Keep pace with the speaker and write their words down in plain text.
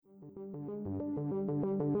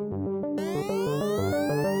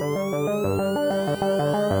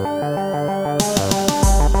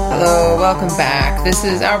welcome back. This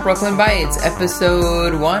is our Brooklyn Bites,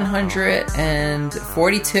 episode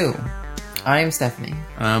 142. I'm Stephanie.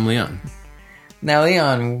 I'm Leon. Now,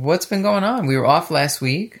 Leon, what's been going on? We were off last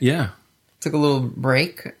week. Yeah. Took a little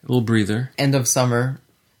break. A little breather. End of summer.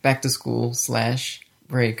 Back to school /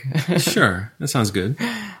 break. Sure. That sounds good.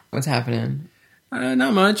 What's happening?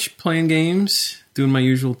 Not much. Playing games. Doing my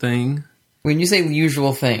usual thing. When you say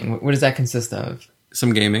usual thing, what does that consist of?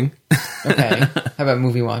 Some gaming. Okay. How about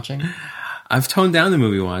movie watching? I've toned down the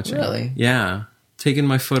movie watching. Really? Yeah. Taking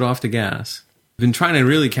my foot off the gas. I've been trying to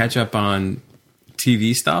really catch up on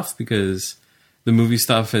TV stuff because the movie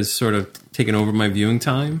stuff has sort of taken over my viewing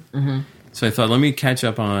time. Mm-hmm. So I thought, let me catch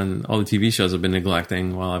up on all the TV shows I've been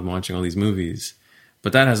neglecting while I'm watching all these movies.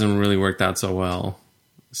 But that hasn't really worked out so well.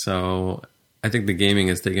 So I think the gaming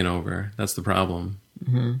has taken over. That's the problem.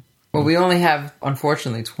 Mm-hmm. Well, we only have,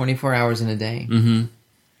 unfortunately, 24 hours in a day. Mm-hmm.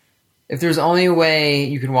 If there's only a way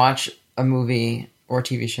you could watch a movie or a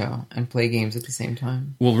TV show and play games at the same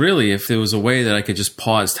time. Well, really, if there was a way that I could just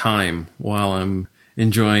pause time while I'm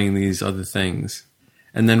enjoying these other things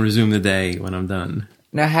and then resume the day when I'm done.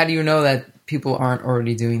 Now, how do you know that people aren't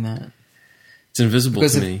already doing that? It's invisible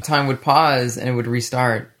to me. Because if time would pause and it would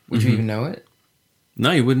restart, would you even know it?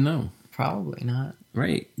 No, you wouldn't know. Probably not.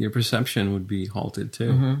 Right. Your perception would be halted,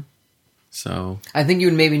 too. Mm-hmm. So I think you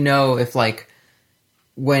would maybe know if, like,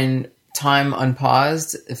 when time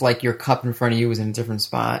unpaused, if, like, your cup in front of you was in a different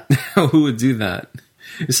spot. Who would do that?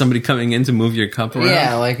 Is somebody coming in to move your cup around?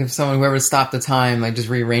 Yeah, like if whoever stopped the time, like just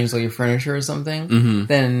rearranged all your furniture or something,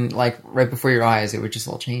 then like right before your eyes, it would just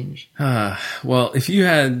all change. Well, if you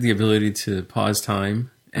had the ability to pause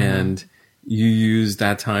time and you use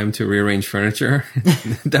that time to rearrange furniture,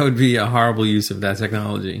 that would be a horrible use of that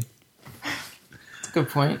technology. That's a good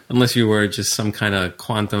point. Unless you were just some kind of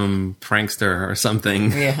quantum prankster or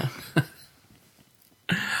something. Yeah.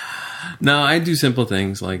 No, I do simple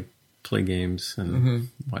things like play games and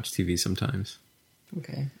watch TV sometimes.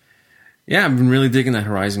 Okay. Yeah, I've been really digging that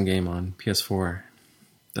Horizon game on PS4.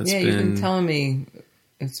 You've been telling me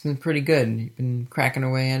it's been pretty good. You've been cracking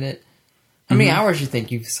away at it. How many hours do you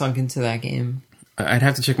think you've sunk into that game? I'd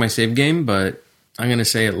have to check my save game, but I'm going to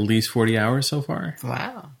say at least 40 hours so far.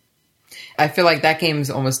 Wow. I feel like that game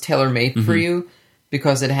is almost tailor-made for you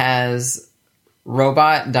because it has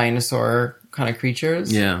robot, dinosaur kind of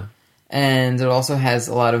creatures. Yeah. And it also has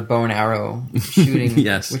a lot of bow and arrow shooting,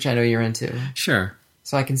 Yes. which I know you're into. Sure.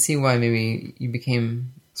 So I can see why maybe you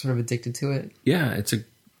became sort of addicted to it. Yeah, it's a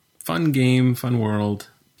fun game, fun world.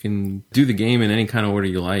 You can do the game in any kind of order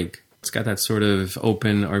you like. It's got that sort of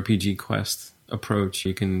open RPG quest approach.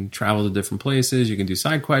 You can travel to different places. You can do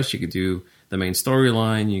side quests. You can do the main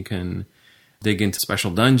storyline. You can dig into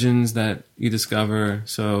special dungeons that you discover.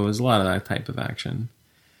 So there's a lot of that type of action.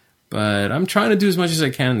 But I'm trying to do as much as I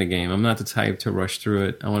can in the game. I'm not the type to rush through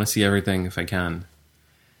it. I want to see everything if I can,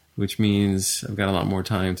 which means I've got a lot more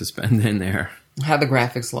time to spend in there. How'd the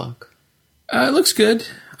graphics look? It looks good.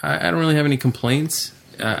 I don't really have any complaints.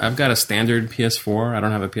 I've got a standard PS4. I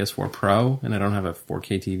don't have a PS4 Pro, and I don't have a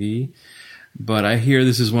 4K TV. But I hear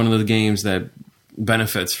this is one of the games that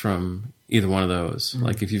benefits from either one of those.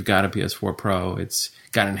 Like if you've got a PS4 Pro, it's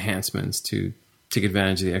got enhancements to take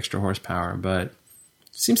advantage of the extra horsepower. But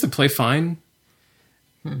seems to play fine.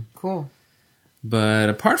 Cool. But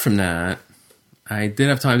apart from that, I did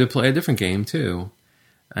have time to play a different game, too.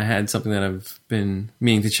 I had something that I've been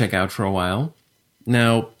meaning to check out for a while.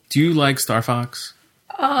 Now, do you like Star Fox?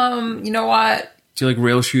 You know what? Do you like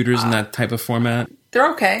rail shooters in that type of format?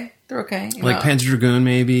 They're okay. They're okay. Like Panzer Dragoon,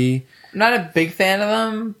 maybe? I'm not a big fan of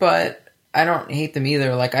them, but I don't hate them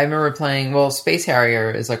either. Like, I remember playing, Space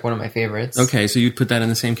Harrier is like one of my favorites. Okay, so you'd put that in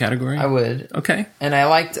the same category? I would. Okay. And I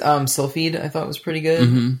liked Sylphid. I thought it was pretty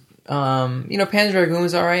good. Panzer Dragoon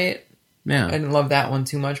was all right. Yeah. I didn't love that one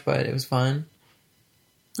too much, but it was fun.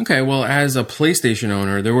 Okay, well, as a PlayStation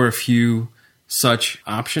owner, there were a few such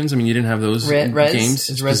options. I mean, you didn't have those games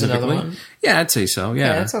Is Rez another one? Yeah, I'd say so, yeah.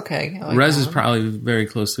 Yeah, that's okay. I like Rez that is one. probably very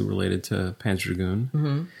closely related to Panzer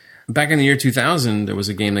Dragoon. Back in the year 2000, there was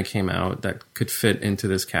a game that came out that could fit into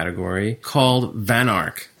this category called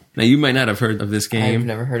Vanark. Now, you might not have heard of this game. I've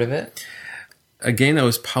never heard of it. A game that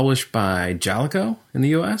was published by Jaleco in the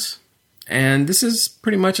US. And this is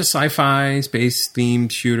pretty much a sci-fi,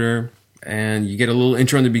 space-themed shooter. And you get a little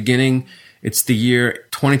intro in the beginning. It's the year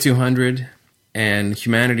 2200, and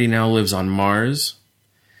humanity now lives on Mars.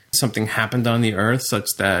 Something happened on the Earth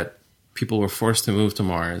such that people were forced to move to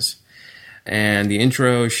Mars. And the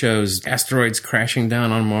intro shows asteroids crashing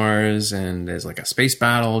down on Mars, and there's like a space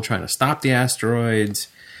battle trying to stop the asteroids.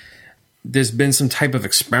 There's been some type of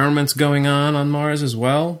experiments going on Mars as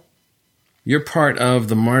well. you're part of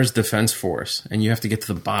the Mars Defense Force, and you have to get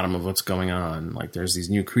to the bottom of what's going on. Like, there's these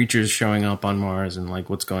new creatures showing up on Mars, and like,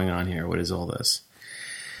 what's going on here? What is all this?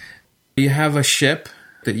 You have a ship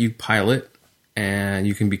that you pilot, and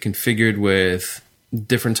you can be configured with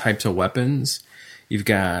different types of weapons. You've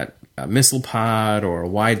got a missile pod or a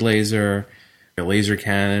wide laser, a laser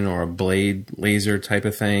cannon or a blade laser type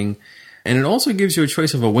of thing. And it also gives you a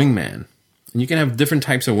choice of a wingman. And you can have different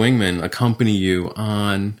types of wingmen accompany you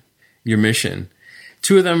on your mission.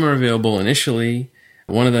 2 of them are available initially.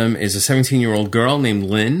 One of them is a 17-year-old girl named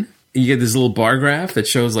Lynn. You get this little bar graph that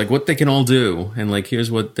shows like what they can all do. And like, here's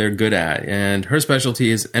what they're good at. And her specialty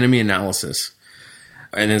is enemy analysis.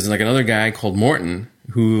 And there's like another guy called Morton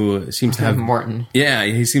who seems to have Morton. Yeah,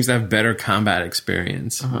 he seems to have better combat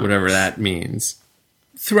experience, whatever that means.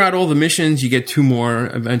 Throughout all the missions, you get 2 more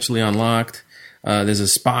eventually unlocked. There's a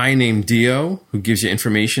spy named Dio who gives you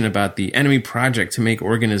information about the enemy project to make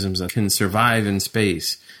organisms that can survive in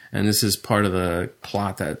space. And this is part of the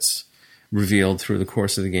plot that's revealed through the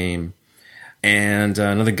course of the game. And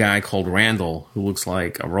another guy called Randall who looks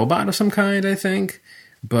like a robot of some kind, I think.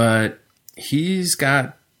 But he's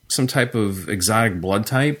got some type of exotic blood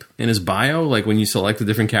type in his bio. Like when you select the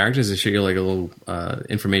different characters, they show you like a little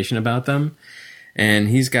information about them. And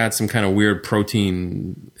he's got some kind of weird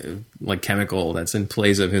protein, like chemical that's in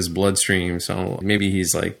place of his bloodstream. So maybe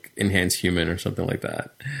he's like enhanced human or something like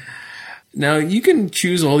that. Now, you can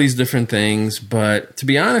choose all these different things, but to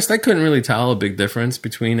be honest, I couldn't really tell a big difference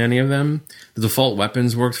between any of them. The default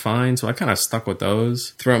weapons worked fine, so I kind of stuck with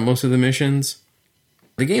those throughout most of the missions.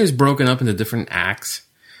 The game is broken up into different acts.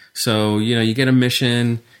 So, you get a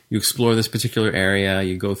mission, you explore this particular area,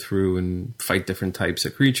 you go through and fight different types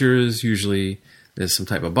of creatures. Usually there's some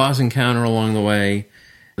type of boss encounter along the way.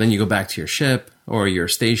 Then you go back to your ship or your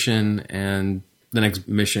station and the next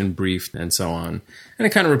mission brief and so on. And it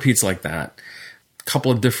kind of repeats like that. A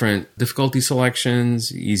couple of different difficulty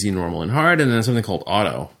selections, easy, normal, and hard, and then something called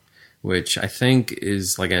auto, which I think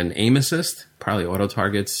is like an aim assist, probably auto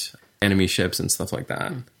targets enemy ships and stuff like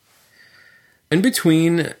that. In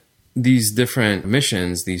between these different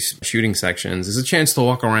missions, these shooting sections, is a chance to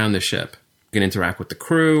walk around the ship. You can interact with the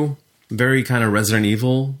crew. Very kind of Resident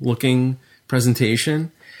Evil looking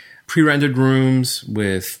presentation. Pre-rendered rooms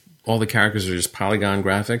with all the characters are just polygon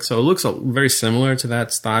graphics. So it looks very similar to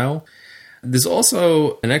that style. There's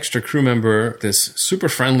also an extra crew member, this super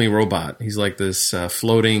friendly robot. He's like this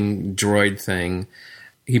floating droid thing.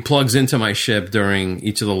 He plugs into my ship during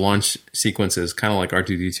each of the launch sequences, kind of like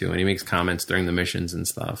R2-D2, and he makes comments during the missions and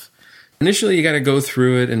stuff. Initially, you got to go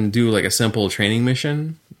through it and do like a simple training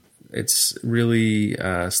mission. It's really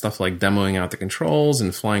stuff like demoing out the controls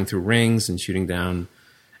and flying through rings and shooting down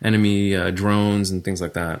enemy drones and things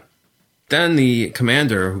like that. Then the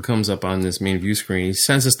commander who comes up on this main view screen, he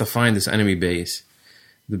sends us to find this enemy base.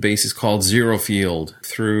 The base is called Zero Field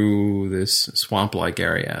through this swamp-like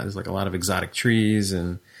area. There's like a lot of exotic trees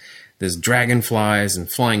and there's dragonflies and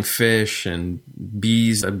flying fish and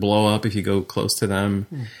bees that blow up if you go close to them.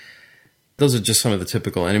 Those are just some of the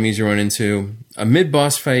typical enemies you run into. A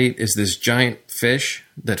mid-boss fight is this giant fish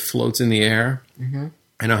that floats in the air. Mm-hmm.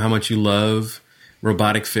 I know how much you love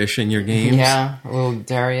robotic fish in your games. Yeah, a little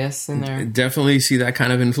Darius in there. Definitely see that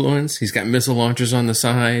kind of influence. He's got missile launchers on the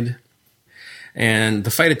side. And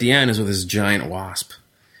the fight at the end is with this giant wasp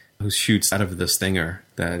who shoots out of the stinger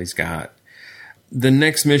that he's got. The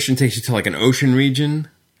next mission takes you to like an ocean region.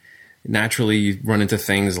 Naturally, you run into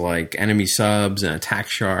things like enemy subs and attack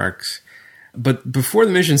sharks. But before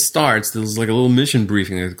the mission starts, there's like a little mission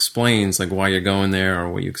briefing that explains like why you're going there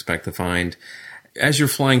or what you expect to find. As you're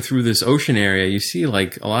flying through this ocean area, you see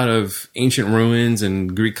like a lot of ancient ruins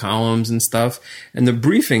and Greek columns and stuff. And the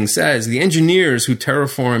briefing says the engineers who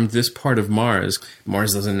terraformed this part of Mars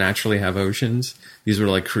doesn't naturally have oceans. These were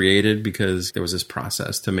like created because there was this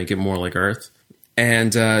process to make it more like Earth.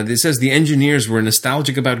 And it says the engineers were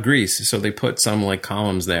nostalgic about Greece, so they put some like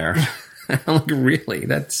columns there. I'm like, really?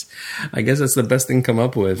 I guess that's the best thing to come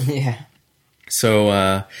up with. Yeah. So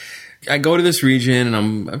I go to this region and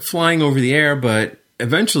I'm flying over the air, but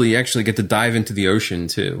eventually you actually get to dive into the ocean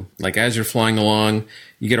too. Like as you're flying along,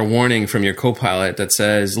 you get a warning from your co-pilot that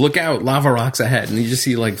says, look out, lava rocks ahead. And you just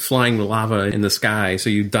see like flying lava in the sky. So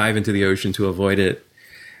you dive into the ocean to avoid it.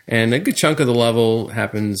 And a good chunk of the level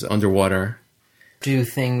happens underwater. Do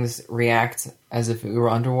things react as if we were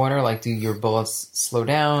underwater? Like, do your bullets slow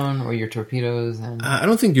down or your torpedoes? I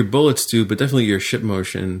don't think your bullets do, but definitely your ship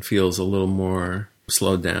motion feels a little more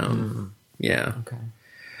slowed down. Yeah. Okay.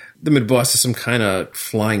 The mid-boss is some kind of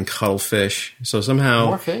flying cuttlefish. So somehow...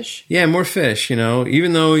 More fish? Yeah, more fish,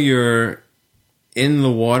 Even though you're in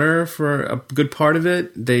the water for a good part of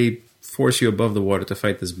it, they force you above the water to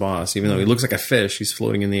fight this boss. Even though he looks like a fish, he's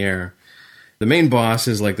floating in the air. The main boss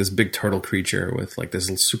is like this big turtle creature with like this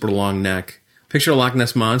super long neck. Picture a Loch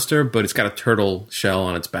Ness Monster, but it's got a turtle shell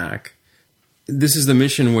on its back. This is the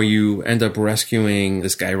mission where you end up rescuing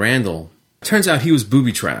this guy, Randall. Turns out he was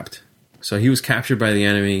booby-trapped. So he was captured by the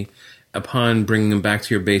enemy. Upon bringing him back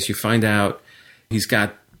to your base, you find out he's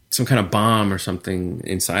got some kind of bomb or something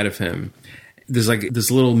inside of him. There's like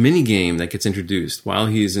this little mini game that gets introduced while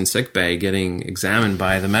he's in sickbay getting examined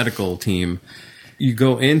by the medical team. You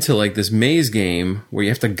go into like this maze game where you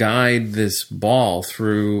have to guide this ball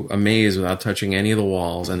through a maze without touching any of the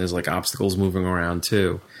walls, and there's like obstacles moving around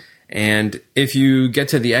too. And if you get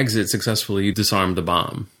to the exit successfully, you disarm the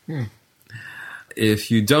bomb.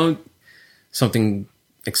 If you don't, something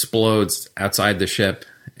explodes outside the ship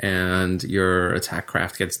and your attack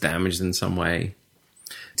craft gets damaged in some way.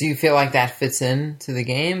 Do you feel like that fits in to the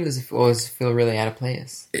game? Does it feel really out of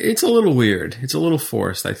place? It's a little weird. It's a little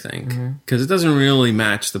forced, I think, because it doesn't really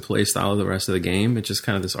match the play style of the rest of the game. It's just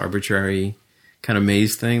kind of this arbitrary kind of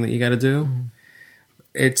maze thing that you got to do.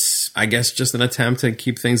 It's, I guess, just an attempt to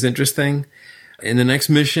keep things interesting. In the next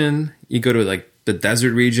mission, you go to like the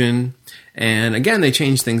desert region, and again, they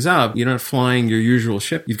change things up. You're not flying your usual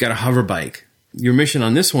ship. You've got a hover bike. Your mission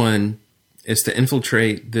on this one is to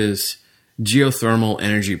infiltrate this geothermal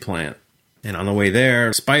energy plant. And on the way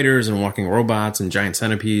there, spiders and walking robots and giant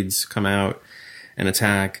centipedes come out and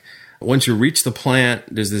attack. Once you reach the plant,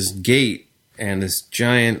 there's this gate and this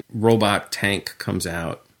giant robot tank comes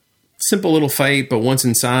out. Simple little fight, but once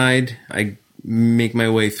inside, I make my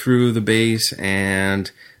way through the base and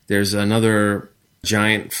there's another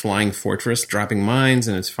giant flying fortress dropping mines,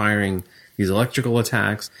 and it's firing these electrical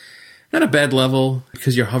attacks. Not a bad level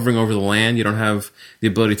because you're hovering over the land. You don't have the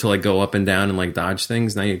ability to like go up and down and like dodge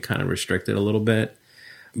things. Now you're kind of restricted a little bit.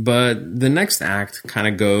 But the next act kind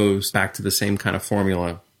of goes back to the same kind of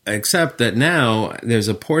formula, except that now there's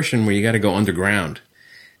a portion where you got to go underground.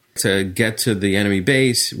 To get to the enemy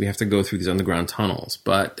base, we have to go through these underground tunnels,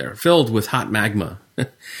 but they're filled with hot magma.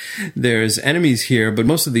 There's enemies here, but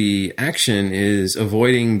most of the action is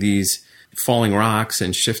avoiding these falling rocks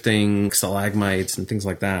and shifting stalagmites and things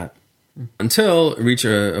like that. Until we reach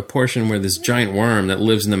a portion where this giant worm that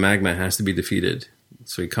lives in the magma has to be defeated.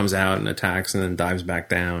 So he comes out and attacks and then dives back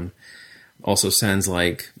down. Also sends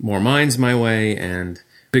like more mines my way and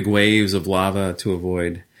big waves of lava to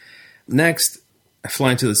avoid. Next, I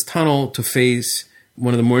fly into this tunnel to face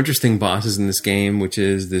one of the more interesting bosses in this game, which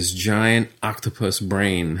is this giant octopus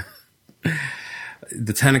brain.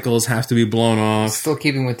 The tentacles have to be blown off. Still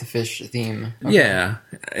keeping with the fish theme. Okay. Yeah,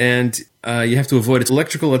 and you have to avoid its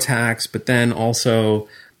electrical attacks, but then also,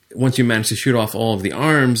 once you manage to shoot off all of the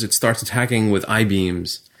arms, it starts attacking with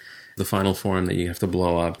I-beams, the final form that you have to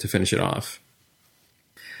blow up to finish it off.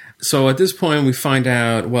 So at this point, we find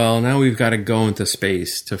out, well, now we've got to go into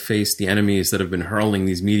space to face the enemies that have been hurling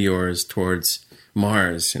these meteors towards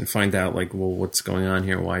Mars and find out, like, well, what's going on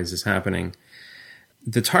here? Why is this happening?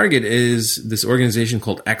 The target is this organization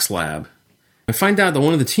called X-Lab. I find out that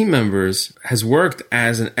one of the team members has worked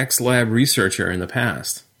as an X-Lab researcher in the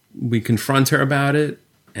past. We confront her about it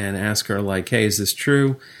and ask her, like, hey, is this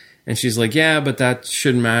true? And she's like, yeah, but that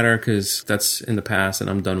shouldn't matter because that's in the past and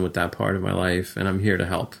I'm done with that part of my life and I'm here to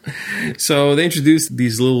help. So they introduce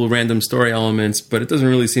these little random story elements, but it doesn't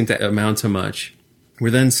really seem to amount to much.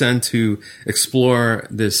 We're then sent to explore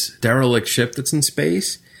this derelict ship that's in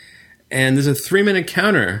space. And there's a 3-minute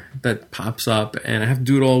counter that pops up, and I have to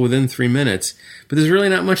do it all within 3 minutes. But there's really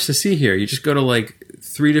not much to see here. You just go to like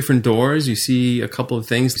 3 different doors. You see a couple of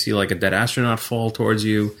things. You see like a dead astronaut fall towards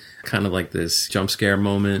you, kind of like this jump scare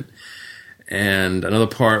moment. And another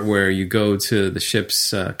part where you go to the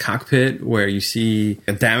ship's cockpit where you see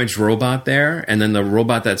a damaged robot there. And then the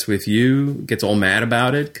robot that's with you gets all mad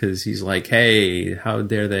about it because he's like, hey, how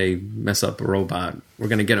dare they mess up a robot? We're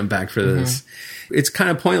going to get him back for this. It's kind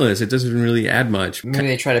of pointless. It doesn't really add much. Maybe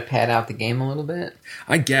they try to pad out the game a little bit?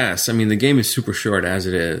 I guess. I mean, the game is super short as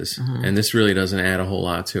it is. And this really doesn't add a whole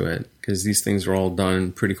lot to it because these things are all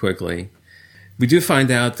done pretty quickly. We do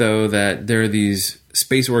find out, though, that there are these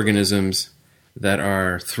space organisms that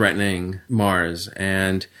are threatening Mars,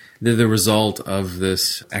 and they're the result of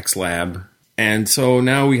this X-Lab. And so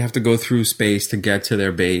now we have to go through space to get to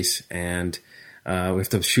their base, and we have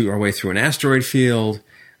to shoot our way through an asteroid field.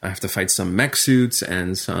 I have to fight some mech suits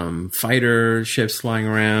and some fighter ships flying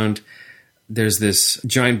around. There's this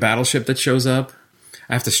giant battleship that shows up.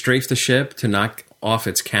 I have to strafe the ship to knock off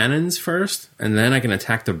its cannons first, and then I can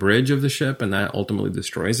attack the bridge of the ship, and that ultimately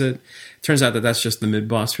destroys it. Turns out that that's just the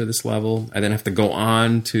mid-boss for this level. I then have to go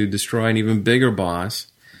on to destroy an even bigger boss,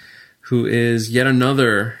 who is yet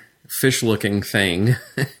another fish-looking thing,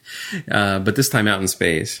 but this time out in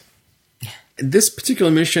space. This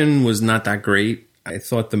particular mission was not that great. I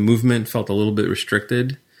thought the movement felt a little bit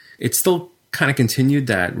restricted. It still kind of continued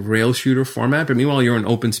that rail shooter format, but meanwhile you're in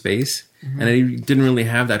open space, and it didn't really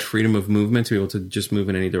have that freedom of movement to be able to just move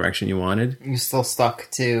in any direction you wanted. You still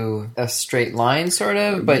stuck to a straight line, sort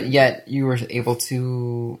of, but yet you were able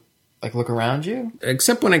to like look around you?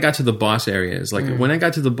 Except when I got to the boss areas. Like when I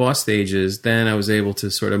got to the boss stages, then I was able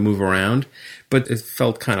to sort of move around, but it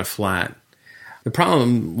felt kind of flat. The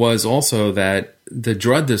problem was also that the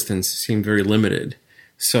draw distance seemed very limited.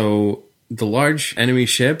 So the large enemy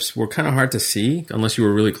ships were kind of hard to see unless you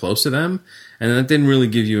were really close to them. And that didn't really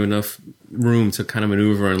give you enough room to kind of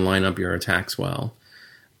maneuver and line up your attacks well.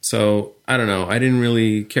 So I don't know. I didn't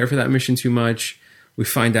really care for that mission too much. We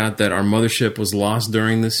find out that our mothership was lost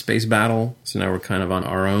during this space battle. So now we're kind of on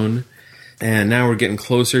our own. And now we're getting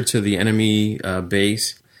closer to the enemy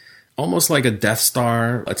base. Almost like a Death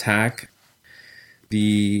Star attack.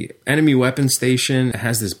 The enemy weapon station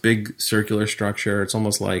has this big circular structure. It's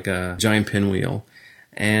almost like a giant pinwheel.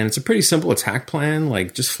 And it's a pretty simple attack plan.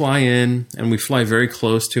 Like, just fly in, and we fly very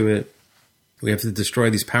close to it. We have to destroy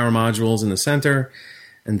these power modules in the center,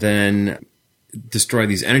 and then destroy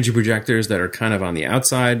these energy projectors that are kind of on the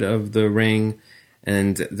outside of the ring,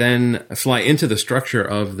 and then fly into the structure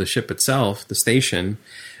of the ship itself, the station.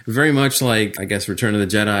 Very much like, I guess, Return of the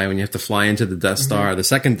Jedi, when you have to fly into the Death Star, the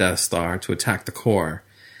second Death Star, to attack the core.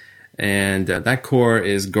 And that core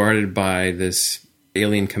is guarded by this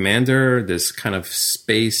alien commander, this kind of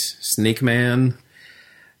space snake man.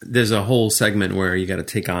 There's a whole segment where you got to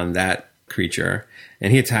take on that creature.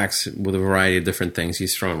 And he attacks with a variety of different things.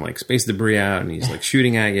 He's throwing like space debris out, and he's like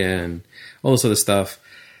shooting at you and all this other stuff.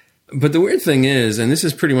 But the weird thing is, and this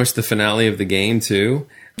is pretty much the finale of the game too,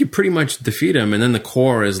 you pretty much defeat him, and then the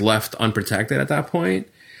core is left unprotected at that point.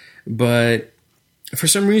 But for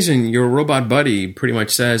some reason, your robot buddy pretty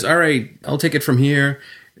much says, all right, I'll take it from here.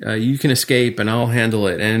 You can escape, and I'll handle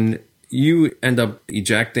it. And you end up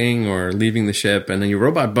ejecting or leaving the ship, and then your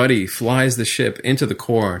robot buddy flies the ship into the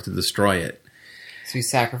core to destroy it. So he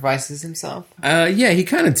sacrifices himself? Yeah, he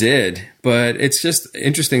kind of did. But it's just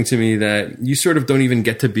interesting to me that you sort of don't even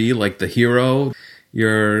get to be like the hero.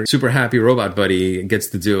 Your super happy robot buddy gets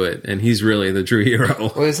to do it, and he's really the true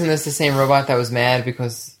hero. Well, isn't this the same robot that was mad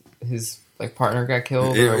because his like partner got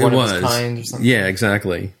killed, or one of his kind, or something? Yeah,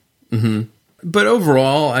 exactly. Mm-hmm. But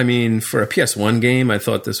overall, I mean, for a PS1 game, I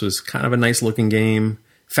thought this was kind of a nice looking game.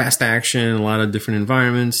 Fast action, a lot of different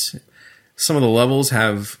environments. Some of the levels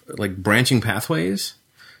have like branching pathways.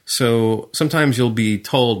 So sometimes you'll be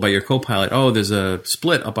told by your co-pilot, oh, there's a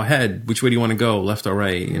split up ahead. Which way do you want to go, left or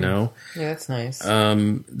right, you know? Yeah, that's nice.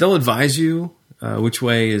 They'll advise you which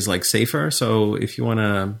way is like safer. So if you want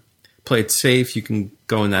to play it safe, you can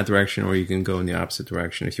go in that direction, or you can go in the opposite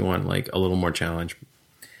direction if you want like a little more challenge.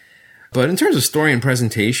 But in terms of story and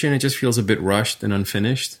presentation, it just feels a bit rushed and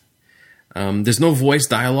unfinished. There's no voice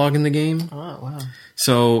dialogue in the game. Oh, wow.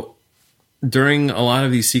 So during a lot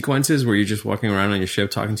of these sequences where you're just walking around on your ship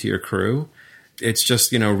talking to your crew, it's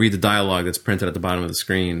just, read the dialogue that's printed at the bottom of the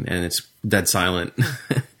screen, and it's dead silent.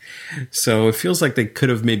 So it feels like they could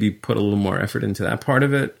have maybe put a little more effort into that part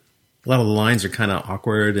of it. A lot of the lines are kind of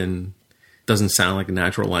awkward and doesn't sound like a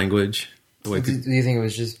natural language. Do you think it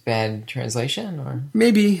was just bad translation, or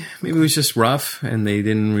maybe it was just rough, and they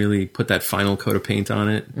didn't really put that final coat of paint on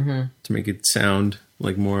it to make it sound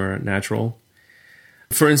like more natural?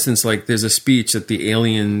 For instance, like there's a speech that the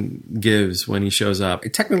alien gives when he shows up.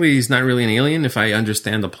 Technically, he's not really an alien if I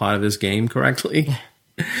understand the plot of this game correctly.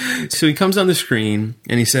 So he comes on the screen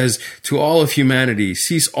and he says, "To all of humanity,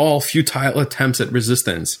 cease all futile attempts at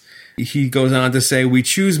resistance." He goes on to say, "We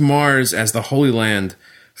choose Mars as the Holy Land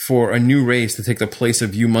for a new race to take the place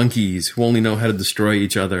of you monkeys who only know how to destroy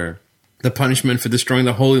each other. The punishment for destroying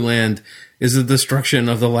the Holy Land is the destruction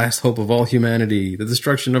of the last hope of all humanity, the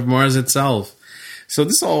destruction of Mars itself." So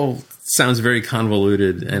this all sounds very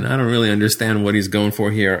convoluted, and I don't really understand what he's going for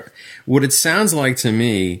here. What it sounds like to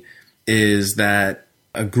me is that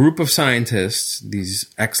a group of scientists, these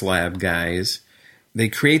X-Lab guys, they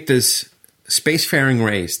create this spacefaring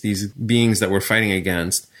race, these beings that we're fighting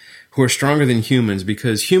against, who are stronger than humans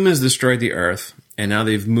because humans destroyed the Earth, and now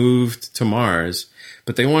they've moved to Mars,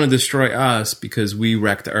 but they want to destroy us because we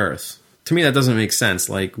wrecked Earth. To me, that doesn't make sense.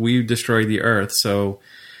 Like, we destroyed the Earth, so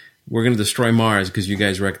we're going to destroy Mars because you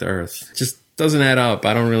guys wrecked the Earth. It just doesn't add up.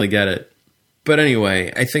 I don't really get it. But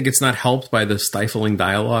anyway, I think it's not helped by the stifling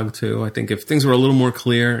dialogue, too. I think if things were a little more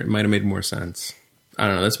clear, it might have made more sense. I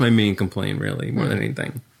don't know. That's my main complaint, really, more than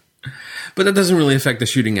anything. But that doesn't really affect the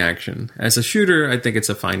shooting action. As a shooter, I think it's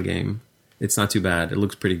a fine game. It's not too bad. It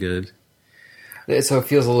looks pretty good. So it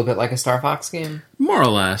feels a little bit like a Star Fox game? More or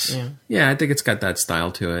less. Yeah. Yeah, I think it's got that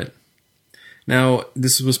style to it. Now,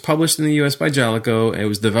 this was published in the US by Jellico. It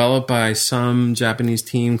was developed by some Japanese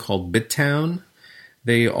team called BitTown.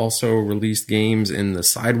 They also released games in the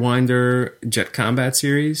Sidewinder Jet Combat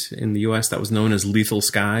series. In the US, that was known as Lethal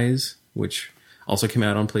Skies, which also came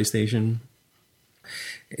out on PlayStation.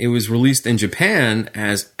 It was released in Japan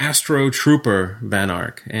as Astro Trooper Van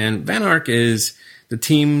Ark. And Van Ark is the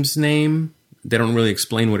team's name. They don't really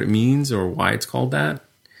explain what it means or why it's called that,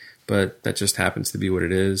 but that just happens to be what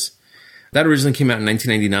it is. That originally came out in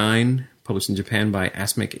 1999, published in Japan by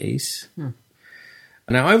Asmik Ace.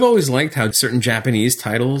 Now, I've always liked how certain Japanese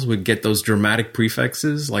titles would get those dramatic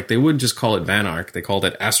prefixes. Like, they wouldn't just call it Van Ark. They called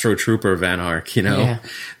it Astro Trooper Van Ark, you know? Yeah.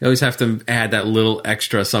 They always have to add that little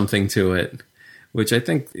extra something to it, which I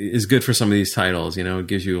think is good for some of these titles. You know, it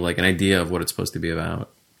gives you, like, an idea of what it's supposed to be about.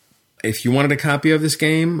 If you wanted a copy of this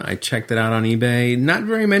game, I checked it out on eBay. Not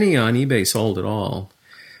very many on eBay sold at all.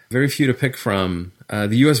 Very few to pick from.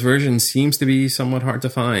 The US version seems to be somewhat hard to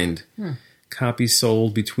find. Copies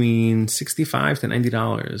sold between $65 to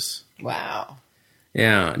 $90. Wow.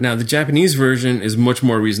 Yeah. Now, the Japanese version is much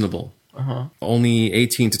more reasonable. Only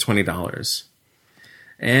 $18 to $20.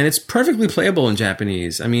 And it's perfectly playable in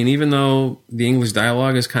Japanese. I mean, even though the English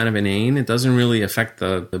dialogue is kind of inane, it doesn't really affect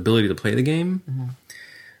the ability to play the game.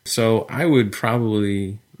 So I would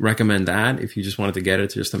probably recommend that if you just wanted to get it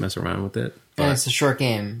just to mess around with it. But And it's a short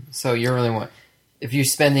game, so you're really if you're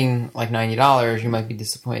spending like $90, you might be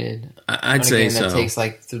disappointed. I'd say so. That takes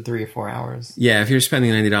like 3 or 4 hours. Yeah, if you're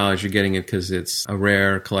spending $90, you're getting it because it's a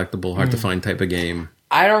rare, collectible, hard to find type of game.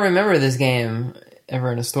 I don't remember this game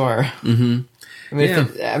ever in a store. Mm-hmm. I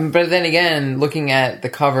mean, but then again, looking at the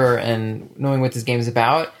cover and knowing what this game is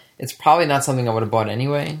about, it's probably not something I would have bought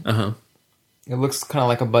anyway. It looks kind of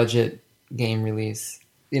like a budget game release.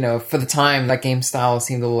 You know, for the time, that game style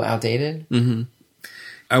seemed a little outdated.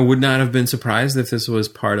 I would not have been surprised if this was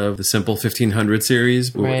part of the Simple 1500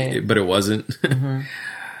 series, Right. but it wasn't.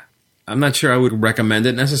 I'm not sure I would recommend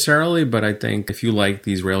it necessarily, but I think if you like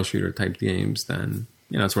these rail shooter type games, then,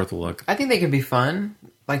 you know, it's worth a look. I think they could be fun.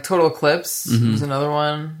 Like Total Eclipse was another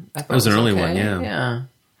one. I thought That was an early okay. one, yeah. Yeah.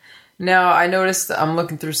 Now, I noticed, I'm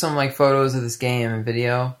looking through some like photos of this game and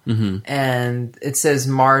video, and it says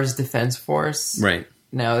Mars Defense Force. Right.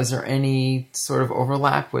 Now, is there any sort of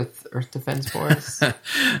overlap with Earth Defense Force?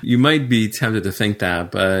 You might be tempted to think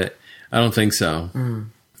that, but I don't think so.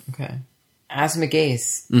 Okay. Asmik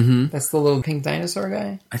Ace. That's the little pink dinosaur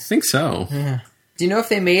guy? I think so. Yeah. Do you know if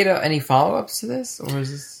they made any follow-ups to this? Or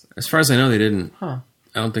is this... As far as I know, they didn't. Huh.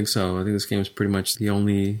 I don't think so. I think this game is pretty much the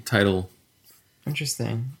only title.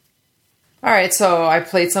 Interesting. All right, so I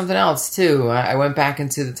played something else, too. I went back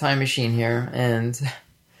into the time machine here and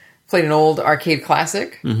played an old arcade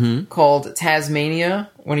classic called Tasmania,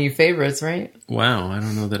 one of your favorites, right? Wow, I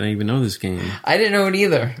don't know that I even know this game. I didn't know it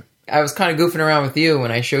either. I was kind of goofing around with you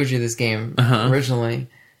when I showed you this game originally.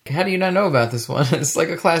 How do you not know about this one? It's like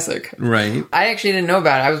a classic. Right. I actually didn't know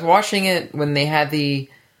about it. I was watching it when they had the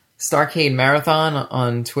Starcade Marathon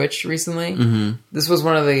on Twitch recently. This was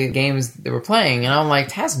one of the games they were playing, and I'm like,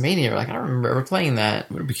 Tasmania? Like, I don't remember ever playing that.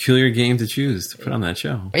 What a peculiar game to choose to put on that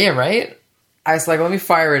show. But yeah, right? I was like, let me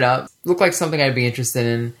fire it up. Looked like something I'd be interested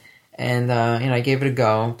in. And, I gave it a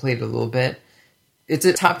go, played it a little bit. It's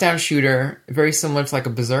a top-down shooter, very similar to like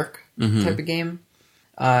a Berserk type of game.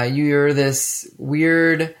 You're this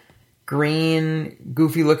weird, green,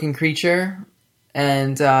 goofy-looking creature.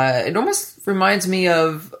 And it almost reminds me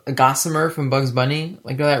of a Gossamer from Bugs Bunny.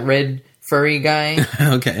 Like, you know, that red furry guy?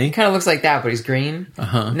 Okay. He kind of looks like that, but he's green.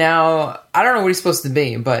 Now, I don't know what he's supposed to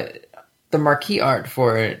be, but the marquee art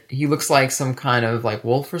for it, he looks like some kind of like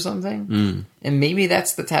wolf or something. And maybe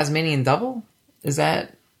that's the Tasmanian Devil? Is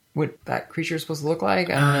that what that creature is supposed to look like?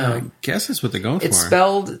 I don't know. I guess that's what they're going It's for.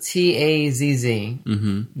 spelled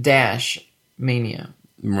Tazz dash mania.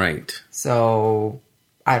 Right. So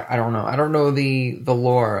I don't know. I don't know the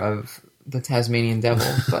lore of the Tasmanian Devil,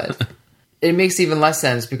 but it makes even less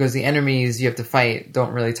sense because the enemies you have to fight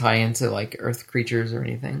don't really tie into like Earth creatures or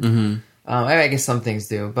anything. I guess some things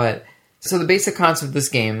do, but so the basic concept of this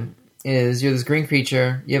game is you're this green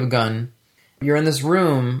creature, you have a gun, you're in this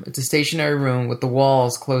room, it's a stationary room with the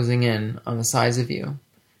walls closing in on the sides of you.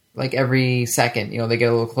 Like every second, they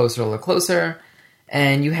get a little closer,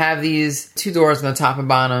 and you have these two doors on the top and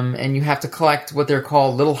bottom, and you have to collect what they're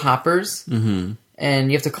called little hoppers.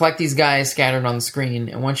 And you have to collect these guys scattered on the screen,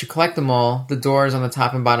 and once you collect them all, the doors on the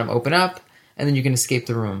top and bottom open up, and then you can escape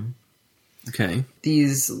the room. Okay.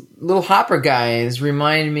 These little hopper guys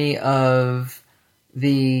remind me of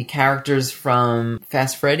the characters from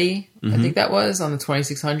Fast Freddy, I think that was, on the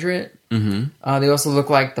 2600. Mm-hmm. They also look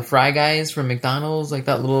like the Fry Guys from McDonald's, like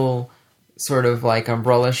that little sort of like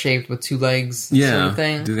umbrella shaped with two legs sort of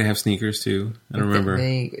thing. Do they have sneakers too? I don't remember.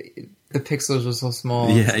 The pixels are so small.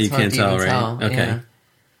 Yeah, you can't tell, right? Okay. Yeah.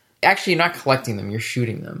 Actually, you're not collecting them, you're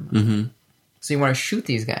shooting them. Mm-hmm. So you want to shoot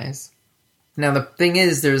these guys. Now, the thing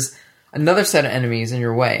is, there's another set of enemies in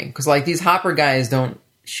your way. Because, like, these hopper guys don't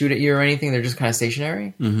shoot at you or anything. They're just kind of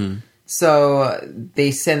stationary. Mm-hmm. So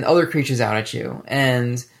they send other creatures out at you.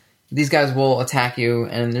 And these guys will attack you.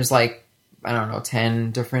 And there's, like, I don't know,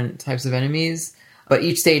 10 different types of enemies. But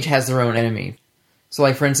each stage has their own enemy. So,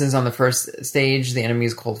 like, for instance, on the first stage, the enemy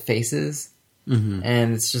is called Faces. Mm-hmm.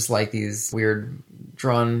 And it's just, like, these weird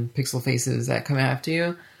drawn pixel faces that come after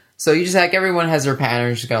you. So you just, like, everyone has their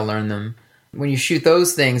patterns. You just gotta learn them. When you shoot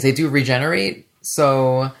those things, they do regenerate.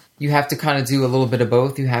 So you have to kind of do a little bit of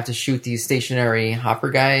both. You have to shoot these stationary hopper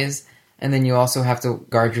guys, and then you also have to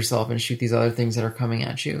guard yourself and shoot these other things that are coming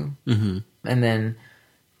at you. Mm-hmm. And then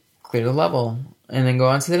clear the level, and then go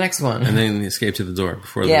on to the next one. And then escape to the door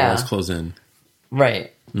before the walls close in.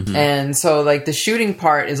 Right. Mm-hmm. And so, like, the shooting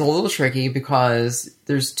part is a little tricky because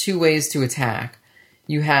there's two ways to attack.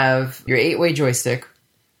 You have your 8-way joystick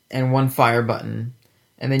and one fire button.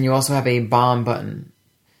 And then you also have a bomb button.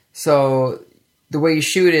 So the way you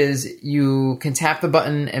shoot is you can tap the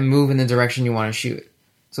button and move in the direction you want to shoot.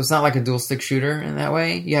 So it's not like a dual stick shooter in that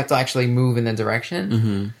way. You have to actually move in the direction.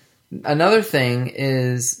 Mm-hmm. Another thing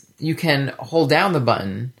is you can hold down the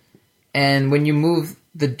button, and when you move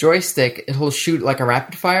the joystick, it'll shoot like a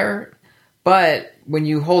rapid fire. But when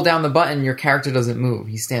you hold down the button, your character doesn't move.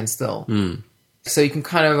 He stands still. Mm. So you can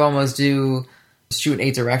kind of almost do shoot in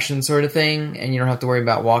 8 directions sort of thing, and you don't have to worry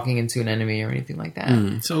about walking into an enemy or anything like that.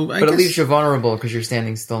 But it leaves you vulnerable because you're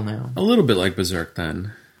standing still now. A little bit like Berserk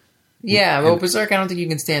then. Yeah, well, Berserk, I don't think you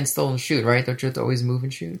can stand still and shoot, right? Don't you have to always move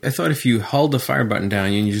and shoot? I thought if you held the fire button down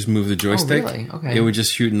and you just move the joystick, Okay. it would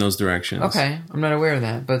just shoot in those directions. Okay, I'm not aware of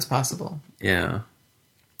that, but it's possible. Yeah.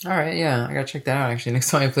 All right, yeah, I gotta check that out actually next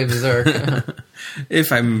time I play Berserk.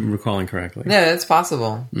 If I'm recalling correctly. Yeah, that's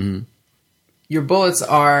possible. Mm-hmm. Your bullets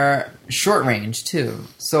are short range too,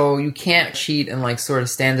 so you can't cheat and like sort of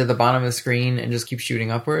stand at the bottom of the screen and just keep shooting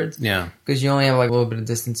upwards. Yeah, because you only have like a little bit of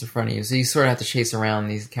distance in front of you, so you sort of have to chase around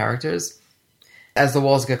these characters. As the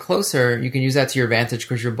walls get closer, you can use that to your advantage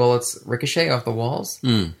because your bullets ricochet off the walls.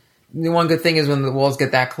 Mm. The one good thing is when the walls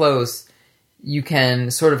get that close, you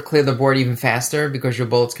can sort of clear the board even faster because your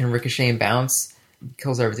bullets can ricochet and bounce. It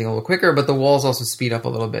kills everything a little quicker, but the walls also speed up a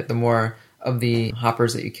little bit the more of the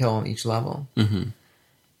hoppers that you kill on each level. Mm-hmm.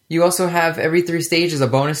 You also have every 3 stages a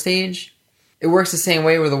bonus stage. It works the same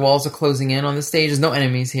way where the walls are closing in on the stage. There's no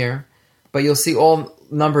enemies here, but you'll see all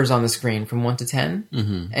numbers on the screen from 1 to 10,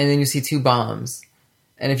 and then you see 2 bombs.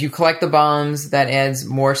 And if you collect the bombs, that adds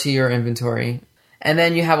more to your inventory. And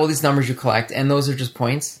then you have all these numbers you collect, and those are just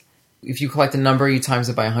points. If you collect a number, you times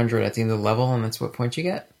it by 100 at the end of the level, and that's what points you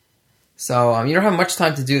get. So you don't have much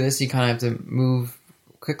time to do this. You kind of have to move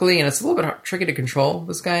quickly, and it's a little bit tricky to control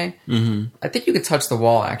this guy. Mm-hmm. I think you could touch the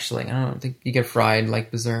wall, actually. I don't think you get fried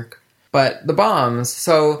like Berserk. But the bombs,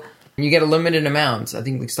 so you get a limited amount. I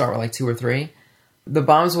think we start with like 2 or 3. The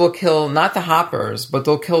bombs will kill not the hoppers, but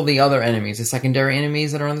they'll kill the other enemies, the secondary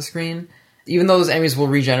enemies that are on the screen. Even though those enemies will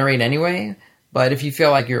regenerate anyway, but if you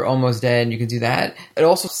feel like you're almost dead, you can do that. It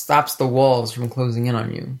also stops the walls from closing in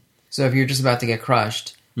on you. So if you're just about to get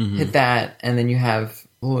crushed, hit that, and then you have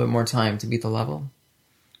a little bit more time to beat the level.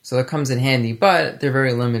 So it comes in handy, but they're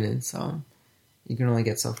very limited, so you can only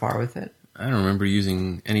get so far with it. I don't remember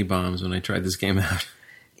using any bombs when I tried this game out.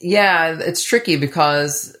 Yeah, it's tricky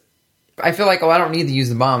because I feel like, I don't need to use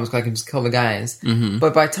the bombs because I can just kill the guys. Mm-hmm.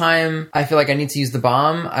 But by time I feel like I need to use the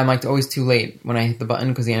bomb, I'm like always too late when I hit the button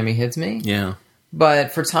because the enemy hits me. Yeah.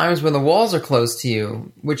 But for times when the walls are close to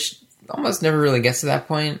you, which almost never really gets to that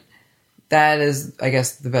point, that is, I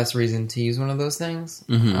guess, the best reason to use one of those things.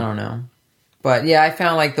 Mm-hmm. I don't know. But yeah, I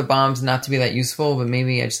found like the bombs not to be that useful, but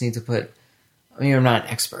maybe I just need to put, I'm not an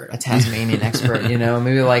expert, a Tasmanian expert,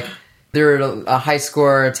 maybe like there are a high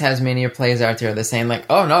score Tasmania players out there that's saying like,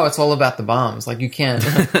 oh no, it's all about the bombs. Like you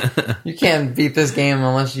can't beat this game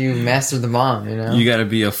unless you master the bomb, You gotta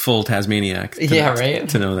be a full Tasmaniac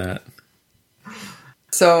to know that.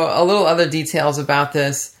 So a little other details about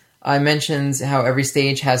this. I mentioned how every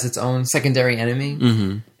stage has its own secondary enemy.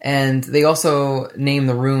 Mm-hmm. And they also name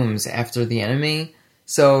the rooms after the enemy.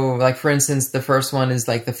 So, like, for instance, the first one is,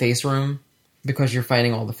 like, the face room, because you're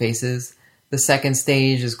fighting all the faces. The second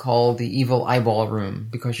stage is called the evil eyeball room,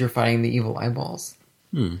 because you're fighting the evil eyeballs.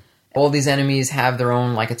 All these enemies have their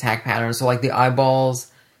own, like, attack patterns. So, like, the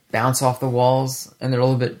eyeballs, bounce off the walls, and they're a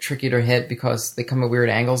little bit tricky to hit because they come at weird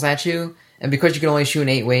angles at you. And because you can only shoot in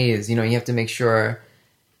 8 ways, you have to make sure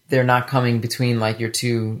they're not coming between like your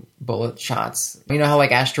 2 bullet shots. You know how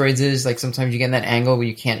like asteroids is? Like sometimes you get in that angle where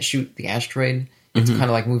you can't shoot the asteroid. You have to kind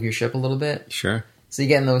of like move your ship a little bit. Sure. So you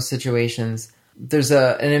get in those situations. There's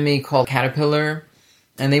an enemy called Caterpillar,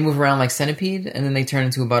 and they move around like Centipede, and then they turn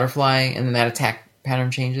into a butterfly, and then that attack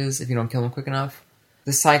pattern changes if you don't kill them quick enough.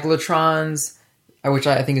 The Cyclotrons, which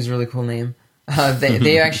I think is a really cool name,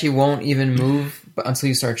 they actually won't even move until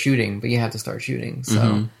you start shooting, but you have to start shooting.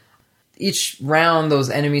 So each round, those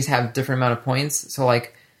enemies have different amount of points. So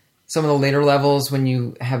like some of the later levels, when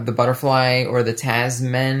you have the butterfly or the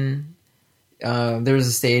Tasmen, there's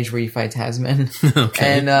a stage where you fight Tasmen.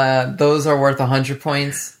 Okay. And those are worth 100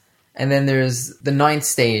 points. And then there's the 9th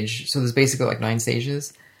stage. So there's basically like 9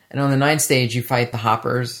 stages. And on the 9th stage, you fight the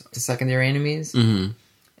Hoppers, the secondary enemies. Mm-hmm.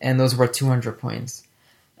 And those are worth 200 points.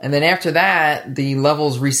 And then after that, the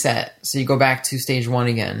levels reset. So you go back to stage 1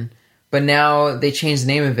 again. But now they changed the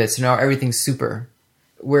name of it. So now everything's super.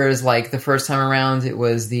 Whereas like the first time around, it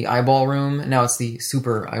was the eyeball room. And now it's the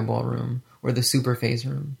super eyeball room or the super phase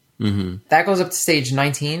room. Mm-hmm. That goes up to stage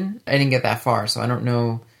 19. I didn't get that far. So I don't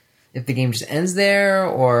know if the game just ends there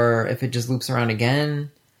or if it just loops around again.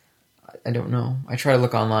 I don't know. I try to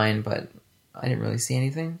look online, but I didn't really see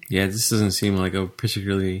anything. Yeah, this doesn't seem like a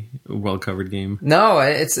particularly well-covered game. No,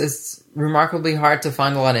 it's remarkably hard to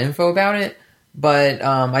find a lot of info about it. But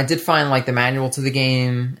I did find like the manual to the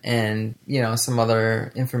game and, some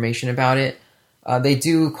other information about it. They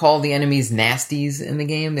do call the enemies nasties in the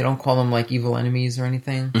game. They don't call them like evil enemies or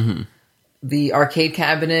anything. Mm-hmm. The arcade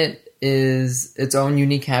cabinet is its own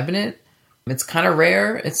unique cabinet. It's kind of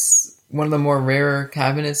rare. It's one of the more rare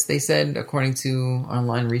cabinets, they said, according to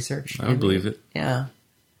online research. I believe it. Yeah.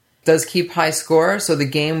 It does keep high score. So the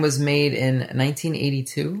game was made in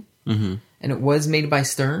 1982. Mm-hmm. And it was made by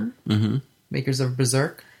Stern, makers of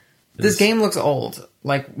Berserk. This game looks old.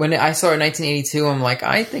 Like, when I saw it in 1982, I'm like,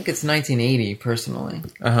 I think it's 1980, personally.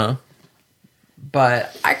 Uh-huh.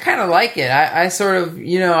 But I kind of like it. I sort of,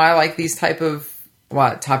 I like these type of,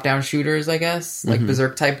 top-down shooters, I guess. Like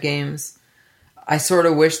Berserk-type games. I sort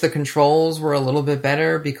of wish the controls were a little bit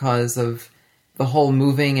better because of the whole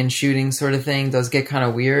moving and shooting sort of thing does get kind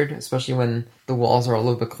of weird, especially when the walls are a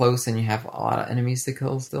little bit close and you have a lot of enemies to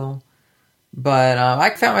kill still. But I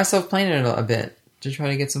found myself playing it a bit to try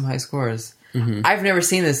to get some high scores. Mm-hmm. I've never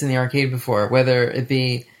seen this in the arcade before, whether it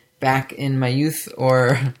be back in my youth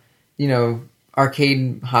or,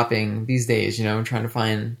 arcade hopping these days, trying to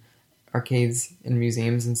find arcades in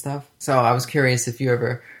museums and stuff. So I was curious if you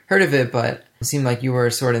ever heard of it, but it seemed like you were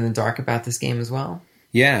sort of in the dark about this game as well.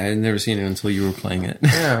 Yeah, I'd never seen it until you were playing it.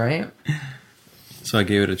 Yeah, right? So I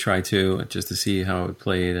gave it a try too, just to see how it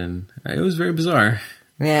played, and it was very bizarre.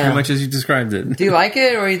 Yeah. Pretty much as you described it. Do you like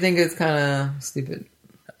it, or you think it's kind of stupid?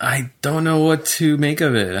 I don't know what to make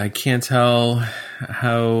of it. I can't tell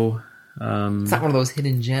how... it's not one of those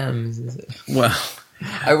hidden gems, is it? Well...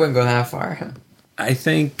 I wouldn't go that far. I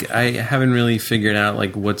think I haven't really figured out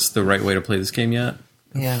like what's the right way to play this game yet.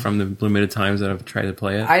 Yeah. From the limited times that I've tried to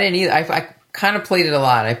play it. I didn't either. I kind of played it a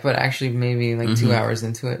lot. I put actually maybe like 2 hours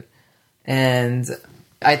into it. And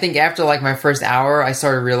I think after like my first hour, I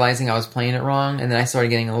started realizing I was playing it wrong. And then I started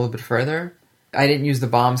getting a little bit further. I didn't use the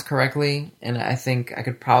bombs correctly. And I think I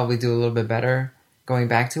could probably do a little bit better going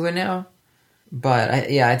back to it now. But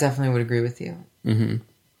I definitely would agree with you. Mm-hmm.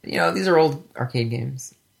 These are old arcade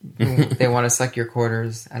games. They want to suck your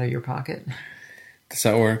quarters out of your pocket. That's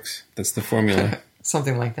how it works. That's the formula.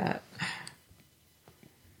 Something like that.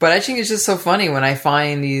 But I think it's just so funny when I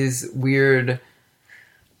find these weird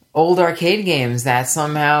old arcade games that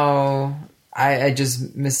somehow I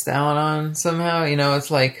just missed out on somehow. It's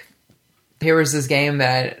like, here was this game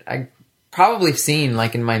that I probably seen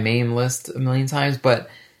like in my MAME list a million times, but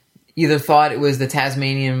either thought it was the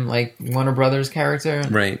Tasmanian like Warner Brothers character.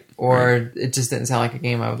 Right. Or it just didn't sound like a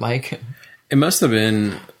game I would like. It must have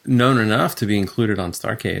been known enough to be included on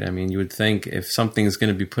Starcade. I mean, you would think if something's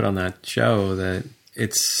going to be put on that show that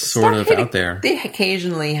it's sort of out there. They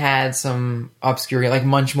occasionally had some obscure, like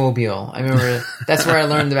Munchmobile. I remember that's where I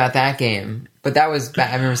learned about that game. But that was,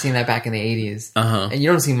 I remember seeing that back in the 80s. Uh-huh. And you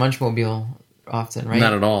don't see Munchmobile often, right?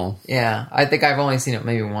 Not at all. Yeah. I think I've only seen it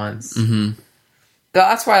maybe once. Mm-hmm.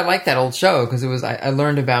 That's why I like that old show, because it was I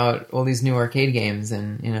learned about all these new arcade games,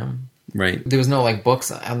 and right. There was no like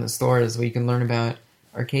books out in the stores where you can learn about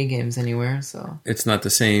arcade games anywhere. So it's not the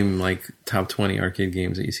same like top 20 arcade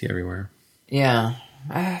games that you see everywhere. Yeah,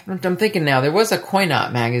 I'm thinking now there was a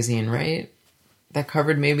Coin-Op magazine, right? That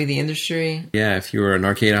covered maybe the industry. Yeah, if you were an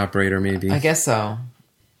arcade operator, maybe. I guess so.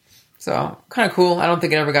 So, kind of cool. I don't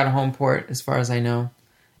think it ever got a home port, as far as I know.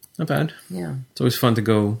 Not bad. Yeah. It's always fun to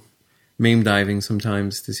go MAME diving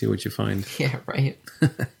sometimes to see what you find. Yeah, right.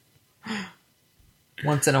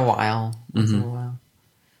 Once in a while.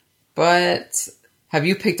 But have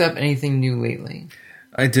you picked up anything new lately?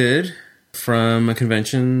 I did. From a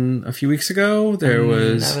convention a few weeks ago, there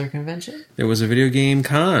was another convention? There was a video game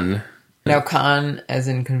con. Now, con as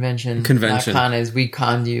in convention. Convention. Not con as we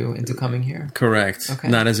conned you into coming here. Correct. Okay.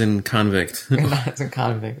 Not as in convict. Not as in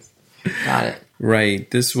convict. Got it. Right.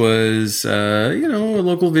 This was, a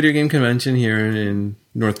local video game convention here in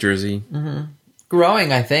North Jersey.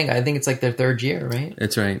 Growing, I think. I think it's like their third year, right?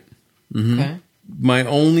 That's right. Okay. My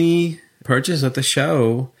only purchase at the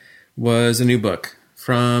show was a new book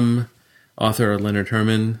from author Leonard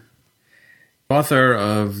Herman, author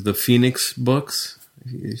of the Phoenix books,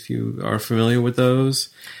 if you are familiar with those.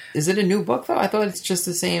 Is it a new book, though? I thought it's just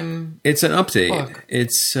the same. It's an update. Book.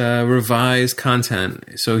 It's revised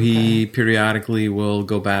content. So he periodically will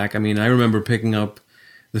go back. I mean, I remember picking up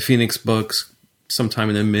the Phoenix books sometime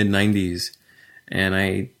in the mid-90s, and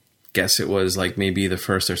I guess it was like maybe the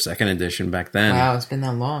first or second edition back then. Wow, it's been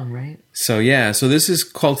that long, right? So yeah, so this is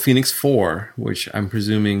called Phoenix 4, which I'm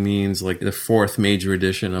presuming means like the fourth major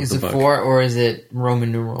edition of the book. Is it 4 or is it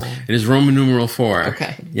Roman numeral? It is Roman numeral 4.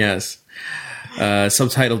 Okay. Yes.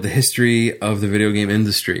 Subtitled The History of the Video Game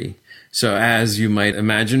Industry. So as you might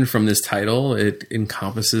imagine from this title, it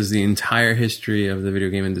encompasses the entire history of the video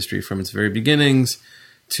game industry from its very beginnings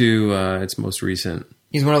to its most recent.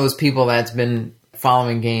 He's one of those people that's been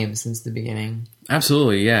following games since the beginning.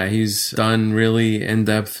 Absolutely, yeah. He's done really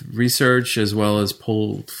in-depth research as well as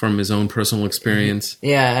pulled from his own personal experience.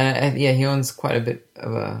 Yeah, and he owns quite a bit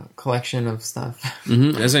of a collection of stuff.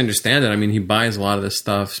 As I understand it, I mean, he buys a lot of this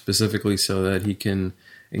stuff specifically so that he can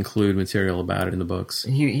include material about it in the books.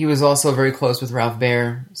 He was also very close with Ralph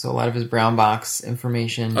Baer, so a lot of his brown box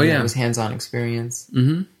information was hands-on experience.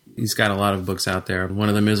 He's got a lot of books out there. One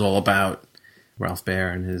of them is all about Ralph Baer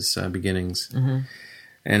and his beginnings,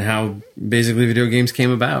 and how basically video games came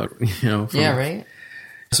about. Right.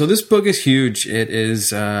 So this book is huge. It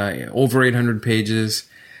is over 800 pages.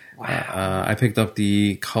 Wow. I picked up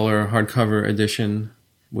the color hardcover edition,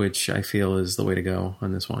 which I feel is the way to go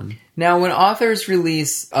on this one. Now, when authors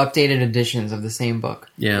release updated editions of the same book,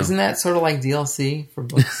 isn't that sort of like DLC for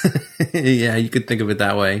books? Yeah, you could think of it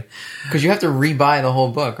that way. Because you have to rebuy the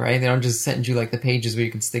whole book, right? They don't just send you like the pages where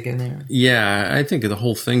you can stick in there. Yeah, I think the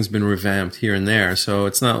whole thing's been revamped here and there, so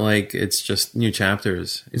it's not like it's just new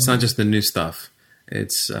chapters. It's not just the new stuff.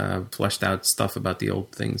 It's fleshed out stuff about the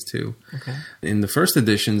old things, too. Okay. In the first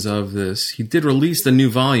editions of this, he did release the new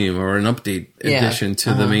volume or an update edition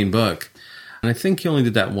to the main book. And I think he only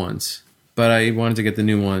did that once. But I wanted to get the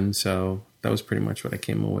new one, so that was pretty much what I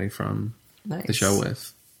came away from the show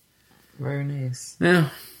with. Very nice. Yeah.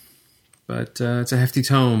 But it's a hefty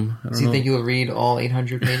tome. Do you think you'll read all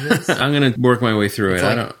 800 pages? I'm going to work my way through it's it.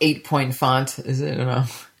 Like I don't 8-point font, is it? I don't know.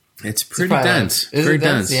 It's pretty dense. Is very it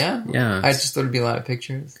dense? Yeah. Yeah. I just thought it'd be a lot of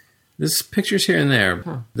pictures. There's pictures here and there.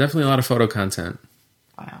 Definitely a lot of photo content.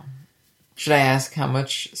 Wow. Should I ask how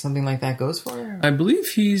much something like that goes for? I believe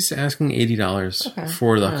he's asking $80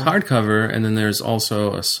 for the hardcover, and then there's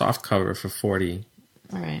also a soft cover for $40.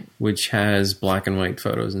 All right. Which has black and white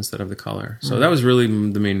photos instead of the color. So that was really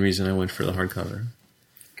the main reason I went for the hardcover.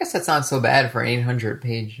 I guess that's not so bad for an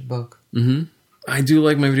 800-page book. I do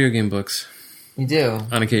like my video game books. You do?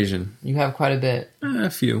 On occasion. You have quite a bit. A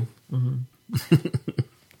few.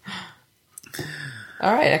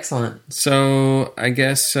 All right, excellent. So I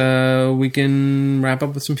guess we can wrap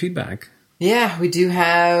up with some feedback. Yeah, we do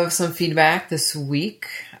have some feedback this week.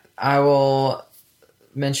 I will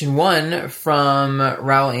mention one from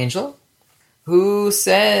Raul Angel, who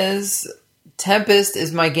says, Tempest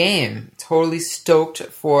is my game. Totally stoked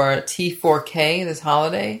for T4K this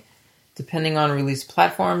holiday. Depending on release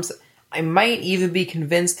platforms, I might even be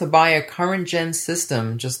convinced to buy a current-gen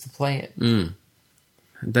system just to play it.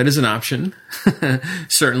 That is an option,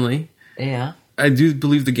 certainly. Yeah. I do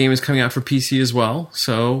believe the game is coming out for PC as well,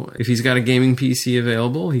 so if he's got a gaming PC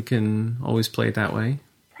available, he can always play it that way.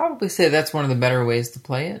 Probably say that's one of the better ways to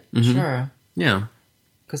play it. Sure. Yeah.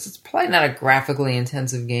 Because it's probably not a graphically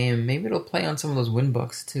intensive game. Maybe it'll play on some of those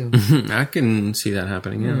Winbooks, too. I can see that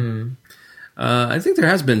happening, yeah. I think there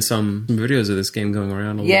has been some videos of this game going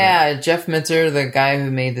around a little bit. Jeff Minter, the guy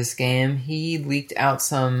who made this game, he leaked out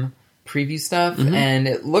some preview stuff, and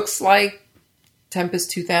it looks like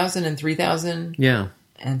Tempest 2000 and 3000. Yeah.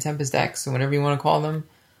 And Tempest X, or whatever you want to call them.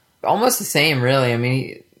 Almost the same, really. I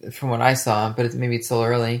mean, from what I saw, but maybe it's still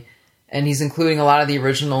early. And he's including a lot of the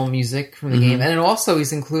original music from the game. And then also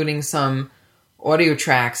he's including some audio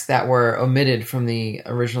tracks that were omitted from the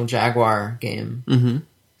original Jaguar game. Mm-hmm.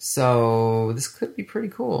 So this could be pretty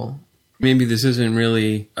cool. Maybe this isn't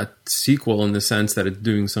really a sequel in the sense that it's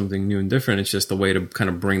doing something new and different. It's just a way to kind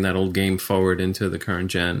of bring that old game forward into the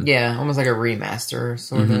current gen. Yeah, almost like a remaster,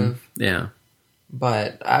 sort of. Yeah.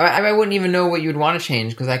 But I wouldn't even know what you would want to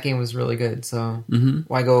change because that game was really good. So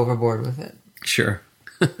why go overboard with it? Sure.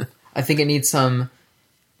 I think it needs some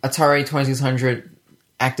Atari 2600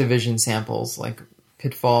 Activision samples like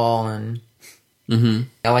Pitfall, and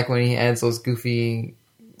I like when he adds those goofy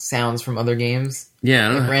sounds from other games. Yeah, I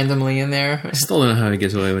don't like know. randomly in there. I still don't know how he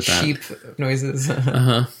gets away with that. Sheep noises.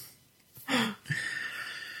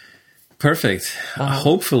 Perfect.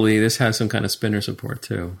 Hopefully this has some kind of spinner support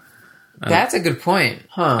too. That's a good point.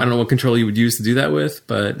 Huh. I don't know what controller you would use to do that with,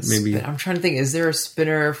 but maybe... I'm trying to think, is there a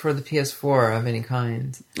spinner for the PS4 of any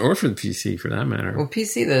kind? Or for the PC, for that matter. Well,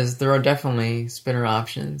 PC, there are definitely spinner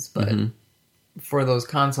options, but for those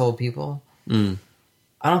console people, I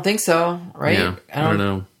don't think so, right? Yeah, I don't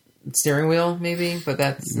know. Steering wheel, maybe, but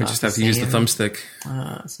that's We not just the have to use the same. thumbstick.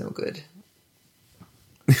 It's no good.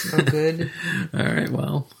 It's no good. All right,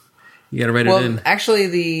 well, you got to write it Well, in. actually,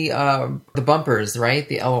 the bumpers, right?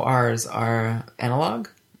 The LORs are analog,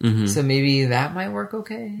 so maybe that might work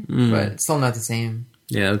okay, but it's still not the same.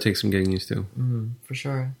 Yeah, it would take some getting used to. For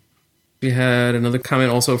sure. We had another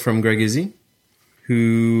comment also from Greg Izzy,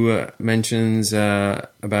 who mentions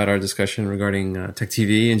about our discussion regarding Tech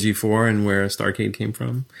TV and G4 and where Starcade came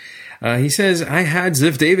from. He says, I had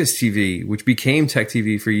Ziff Davis TV, which became Tech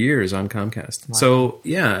TV for years on Comcast. Wow. So,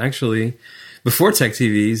 yeah, actually, before Tech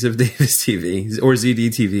TV, Ziff Davis TV, or ZD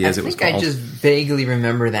TV as it was called. I just vaguely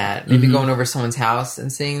remember that. Maybe going over someone's house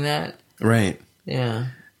and seeing that. Right. Yeah.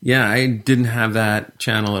 Yeah, I didn't have that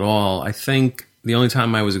channel at all. I think the only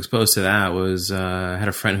time I was exposed to that was I had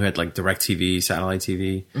a friend who had like DirecTV, satellite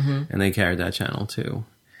TV, and they carried that channel too.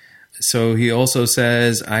 So he also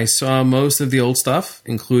says, I saw most of the old stuff,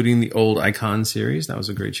 including the old Icon series. That was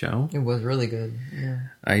a great show. It was really good. Yeah.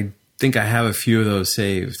 I think I have a few of those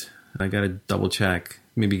saved. I got to double check,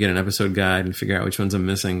 maybe get an episode guide and figure out which ones I'm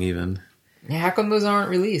missing even. Yeah, how come those aren't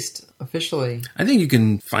released officially? I think you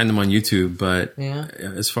can find them on YouTube, but Yeah.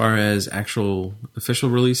 as far as actual official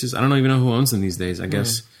releases, I don't even know who owns them these days. I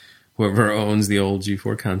guess whoever owns the old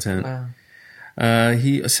G4 content. Wow.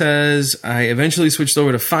 He says, I eventually switched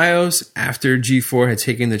over to FiOS after G4 had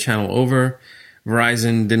taken the channel over.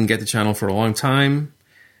 Verizon didn't get the channel for a long time,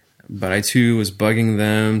 but I too was bugging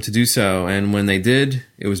them to do so. And when they did,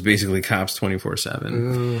 it was basically Cops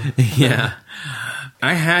 24/7. Yeah.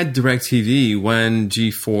 I had DirecTV when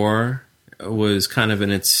G4 was kind of in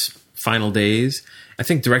its final days. I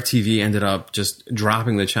think DirecTV ended up just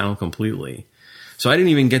dropping the channel completely. So I didn't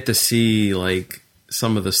even get to see like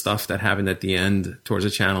some of the stuff that happened at the end towards the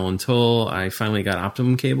channel until I finally got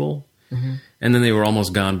Optimum cable. And then they were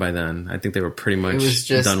almost gone by then. I think they were pretty much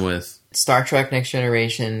done with. Star Trek Next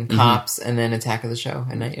Generation, Cops, and then Attack of the Show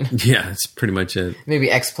at night. Yeah, that's pretty much it.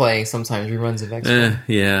 Maybe X-Play, sometimes reruns of X-Play.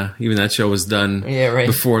 Yeah, even that show was done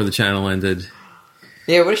before the channel ended.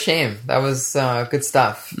 Yeah, what a shame. That was good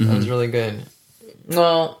stuff. That was really good.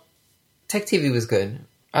 Well, Tech TV was good.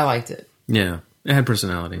 I liked it. Yeah, it had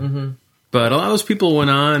personality. But a lot of those people went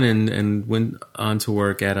on and went on to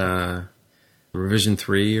work at Revision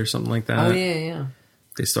 3 or something like that. Oh, yeah.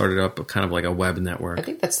 They started up kind of like a web network. I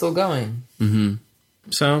think that's still going.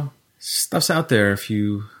 So, stuff's out there if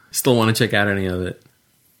you still want to check out any of it.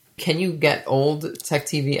 Can you get old Tech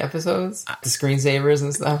TV episodes? The screensavers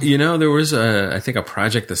and stuff? You know, there was, I think, a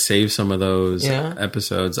project to save some of those Yeah?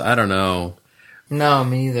 episodes. I don't know. No,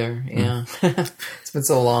 me either. Yeah. It's been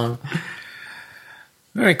so long.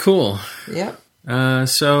 All right, cool. Yep.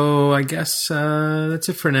 So I guess that's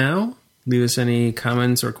it for now. Leave us any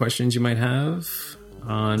comments or questions you might have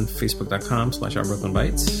on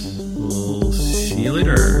facebook.com/OurBrooklynBites. We'll see you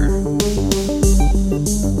later.